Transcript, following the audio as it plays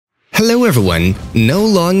Hello everyone, no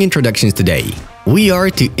long introductions today. We are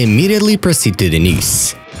to immediately proceed to the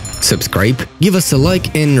news. Subscribe, give us a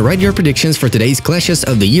like and write your predictions for today's clashes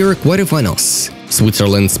of the year quarterfinals.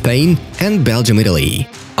 Switzerland, Spain and Belgium, Italy.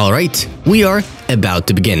 Alright, we are about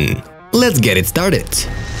to begin. Let's get it started.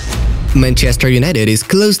 Manchester United is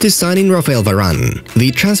close to signing Rafael Varane. The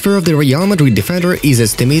transfer of the Real Madrid defender is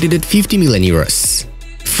estimated at 50 million euros.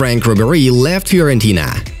 Franck Ribéry left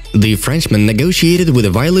Fiorentina. The Frenchman negotiated with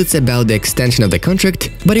the Violets about the extension of the contract,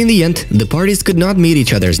 but in the end, the parties could not meet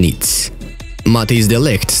each other's needs. Matthijs de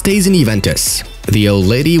Ligt stays in Juventus. The old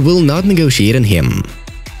lady will not negotiate on him.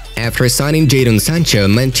 After signing Jadon Sancho,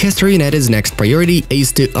 Manchester United's next priority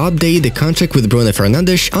is to update the contract with Bruno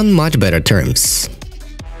Fernandes on much better terms.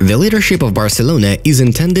 The leadership of Barcelona is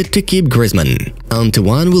intended to keep Griezmann.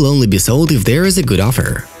 Antoine will only be sold if there is a good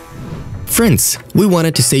offer. Friends, we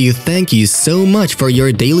wanted to say thank you so much for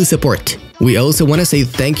your daily support. We also want to say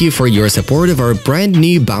thank you for your support of our brand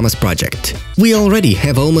new Bamas project. We already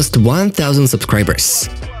have almost 1,000 subscribers.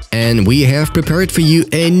 And we have prepared for you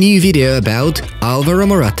a new video about Álvaro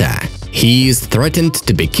Morata. He is threatened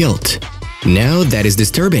to be killed. Now that is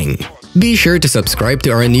disturbing. Be sure to subscribe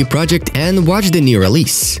to our new project and watch the new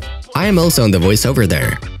release. I am also on the voiceover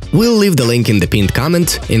there. We'll leave the link in the pinned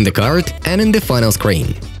comment, in the card and in the final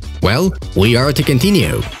screen. Well, we are to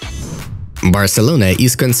continue. Barcelona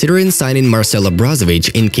is considering signing Marcelo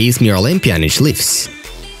Brozovic in case Miralem Pjanic leaves.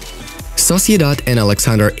 Sociedad and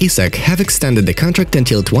Alexander Isak have extended the contract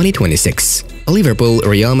until 2026. Liverpool,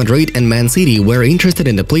 Real Madrid and Man City were interested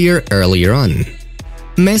in the player earlier on.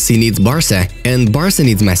 Messi needs Barça and Barça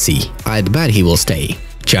needs Messi. I'd bet he will stay.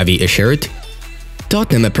 Xavi assured.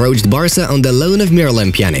 Tottenham approached Barça on the loan of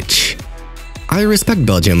Miralem Pjanic. I respect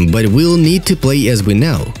Belgium, but we'll need to play as we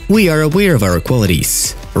know. We are aware of our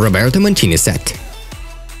qualities, Roberto Mancini said.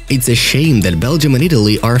 It's a shame that Belgium and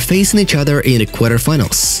Italy are facing each other in the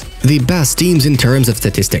quarterfinals. The best teams in terms of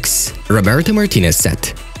statistics, Roberto Martinez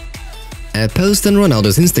said. A post on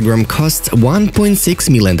Ronaldo's Instagram costs $1.6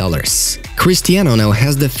 million. Cristiano now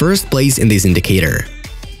has the first place in this indicator.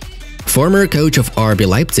 Former coach of RB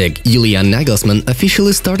Leipzig, Julian Nagelsmann,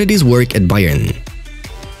 officially started his work at Bayern.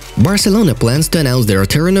 Barcelona plans to announce the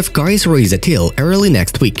return of Kais Ruiz-Atil early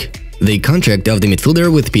next week. The contract of the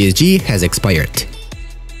midfielder with PSG has expired.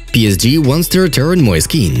 PSG wants to return Moise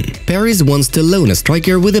Kean. Paris wants to loan a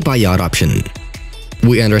striker with a buyout option.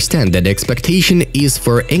 We understand that the expectation is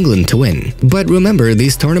for England to win, but remember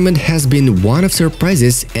this tournament has been one of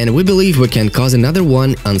surprises and we believe we can cause another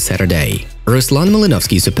one on Saturday. Ruslan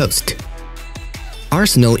Malinovsky supposed.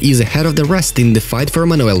 Arsenal is ahead of the rest in the fight for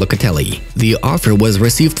Manuel Locatelli. The offer was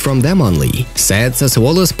received from them only, said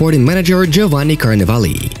Sassuolo sporting manager Giovanni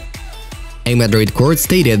Carnevali. A Madrid court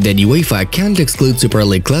stated that UEFA can't exclude Super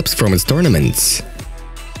League clubs from its tournaments.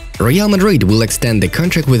 Real Madrid will extend the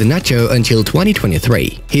contract with Nacho until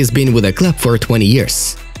 2023. He's been with the club for 20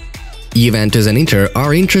 years. Juventus and Inter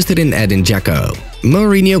are interested in Edin Dzeko.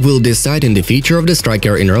 Mourinho will decide on the future of the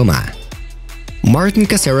striker in Roma. Martin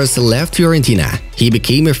Caceres left Fiorentina. He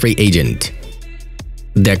became a free agent.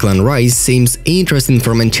 Declan Rice seems interested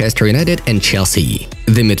for Manchester United and Chelsea.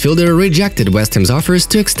 The midfielder rejected West Ham's offers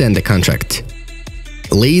to extend the contract.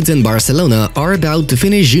 Leeds and Barcelona are about to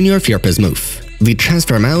finish Junior Firpo's move. The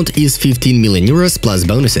transfer amount is 15 million euros plus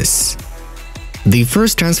bonuses. The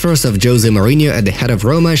first transfers of Jose Mourinho at the head of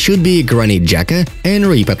Roma should be Granit Xhaka and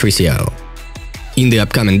Rui Patricio. In the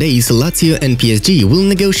upcoming days, Lazio and PSG will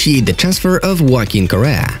negotiate the transfer of Joaquin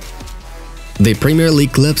Correa. The Premier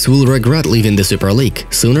League clubs will regret leaving the Super League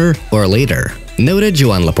sooner or later, noted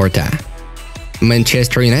Joan Laporta.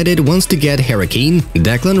 Manchester United wants to get Harry Kane,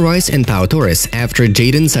 Declan Rice and Pau Torres after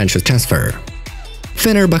Jadon Sancho's transfer.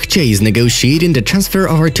 Fenerbahce is negotiating the transfer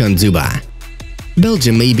of Artem Dzyuba.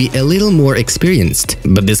 Belgium may be a little more experienced,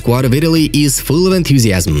 but the squad of Italy is full of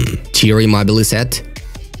enthusiasm, Thierry Mobile said.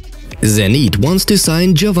 Zenit wants to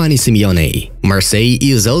sign Giovanni Simeone. Marseille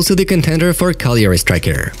is also the contender for Cagliari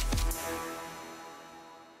striker.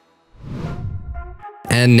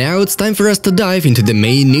 And now it's time for us to dive into the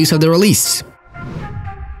main news of the release.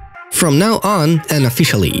 From now on, and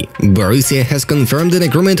officially, Borussia has confirmed an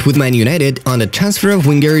agreement with Man United on the transfer of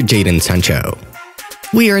winger Jadon Sancho.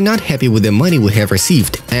 We are not happy with the money we have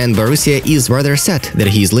received, and Borussia is rather sad that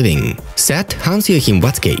he is leaving, said Hans-Joachim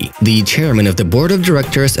Watzke, the chairman of the board of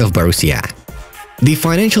directors of Borussia. The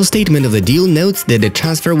financial statement of the deal notes that the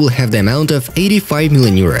transfer will have the amount of 85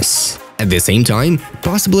 million euros. At the same time,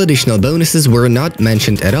 possible additional bonuses were not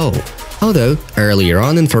mentioned at all. Although, earlier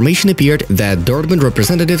on information appeared that Dortmund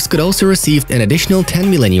representatives could also receive an additional 10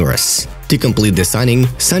 million euros. To complete the signing,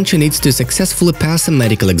 Sancho needs to successfully pass a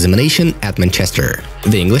medical examination at Manchester.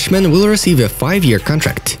 The Englishman will receive a 5-year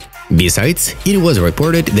contract. Besides, it was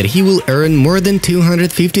reported that he will earn more than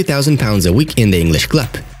 £250,000 a week in the English club,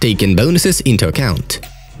 taking bonuses into account.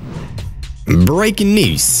 Breaking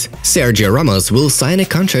news! Sergio Ramos will sign a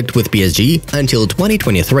contract with PSG until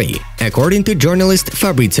 2023, according to journalist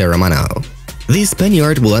Fabrizio Romano. The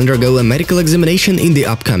Spaniard will undergo a medical examination in the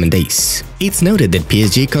upcoming days. It's noted that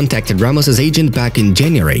PSG contacted Ramos' agent back in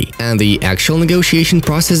January, and the actual negotiation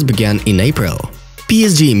process began in April.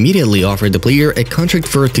 PSG immediately offered the player a contract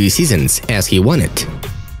for 2 seasons, as he wanted.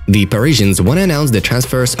 The Parisians want to announce the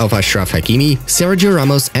transfers of Achraf Hakimi, Sergio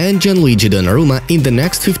Ramos and Gianluigi Donnarumma in the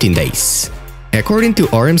next 15 days. According to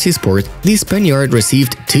RMC Sport, the Spaniard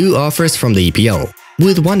received 2 offers from the EPL,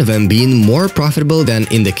 with one of them being more profitable than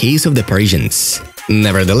in the case of the Parisians.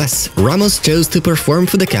 Nevertheless, Ramos chose to perform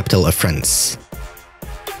for the capital of France.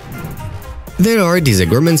 There are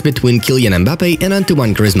disagreements between Kylian Mbappe and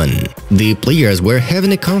Antoine Griezmann. The players were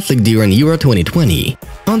having a conflict during Euro 2020.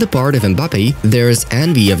 On the part of Mbappe, there's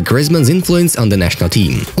envy of Griezmann's influence on the national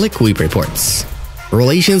team, L'Equipe reports.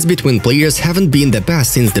 Relations between players haven't been the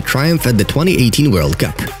best since the triumph at the 2018 World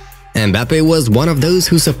Cup. Mbappe was one of those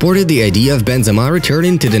who supported the idea of Benzema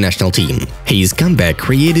returning to the national team. His comeback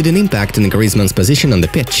created an impact on Griezmann's position on the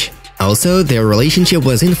pitch. Also, their relationship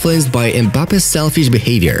was influenced by Mbappe's selfish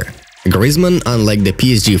behavior. Griezmann, unlike the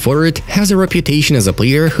PSG forward, has a reputation as a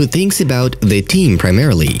player who thinks about the team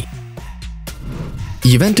primarily.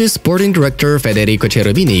 Juventus sporting director Federico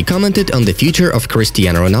Cherubini commented on the future of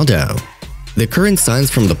Cristiano Ronaldo. The current signs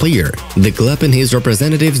from the player, the club and his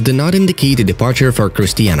representatives do not indicate a departure for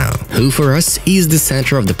Cristiano, who for us is the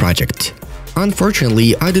center of the project.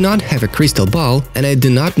 Unfortunately, I do not have a crystal ball and I do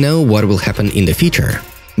not know what will happen in the future.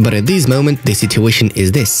 But at this moment the situation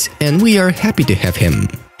is this, and we are happy to have him.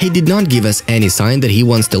 He did not give us any sign that he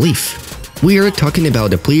wants to leave. We are talking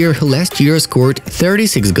about a player who last year scored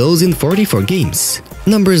 36 goals in 44 games.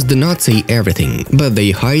 Numbers do not say everything, but they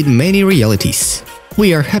hide many realities.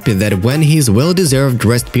 We are happy that when his well-deserved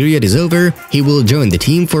rest period is over, he will join the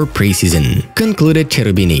team for pre-season, concluded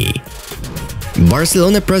Cherubini.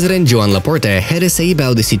 Barcelona President Joan Laporta had a say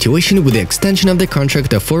about the situation with the extension of the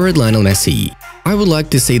contract of forward Lionel Messi. I would like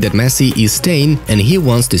to say that Messi is staying and he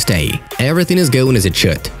wants to stay. Everything is going as it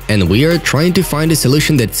should, and we are trying to find a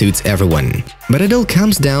solution that suits everyone. But it all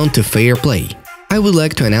comes down to fair play. I would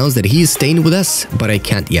like to announce that he is staying with us, but I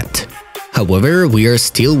can't yet. However, we are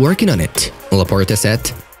still working on it, Laporta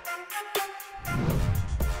said.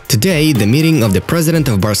 Today, the meeting of the president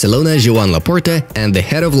of Barcelona, Joan Laporta, and the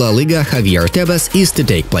head of La Liga, Javier Tebas, is to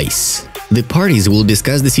take place. The parties will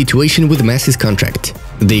discuss the situation with Messi's contract.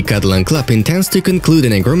 The Catalan club intends to conclude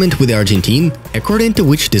an agreement with the Argentine, according to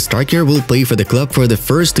which the striker will play for the club for the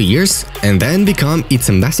first 2 years and then become its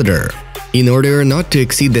ambassador. In order not to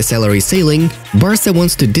exceed the salary ceiling, Barca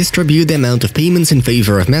wants to distribute the amount of payments in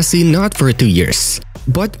favor of Messi not for 2 years,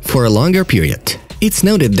 but for a longer period. It's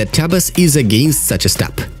noted that Tebas is against such a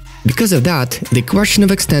step. Because of that, the question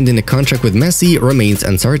of extending a contract with Messi remains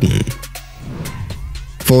uncertain.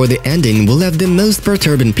 For the ending, we'll have the most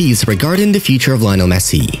perturbing piece regarding the future of Lionel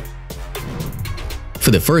Messi.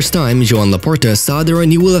 For the first time, Joan Laporta saw the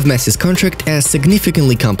renewal of Messi's contract as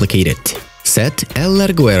significantly complicated, said El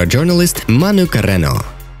Larguero journalist Manu Carreno.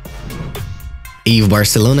 If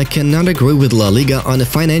Barcelona cannot agree with La Liga on a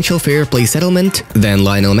financial fair play settlement, then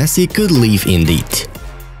Lionel Messi could leave indeed.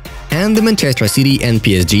 And the Manchester City and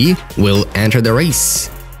PSG will enter the race.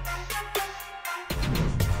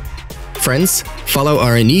 Friends, follow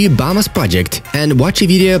our new Bamas project and watch a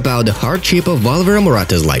video about the hardship of Alvaro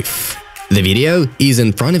Morata's life. The video is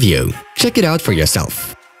in front of you. Check it out for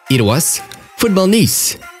yourself. It was Football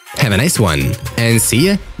News. Have a nice one, and see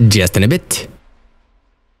ya just in a bit.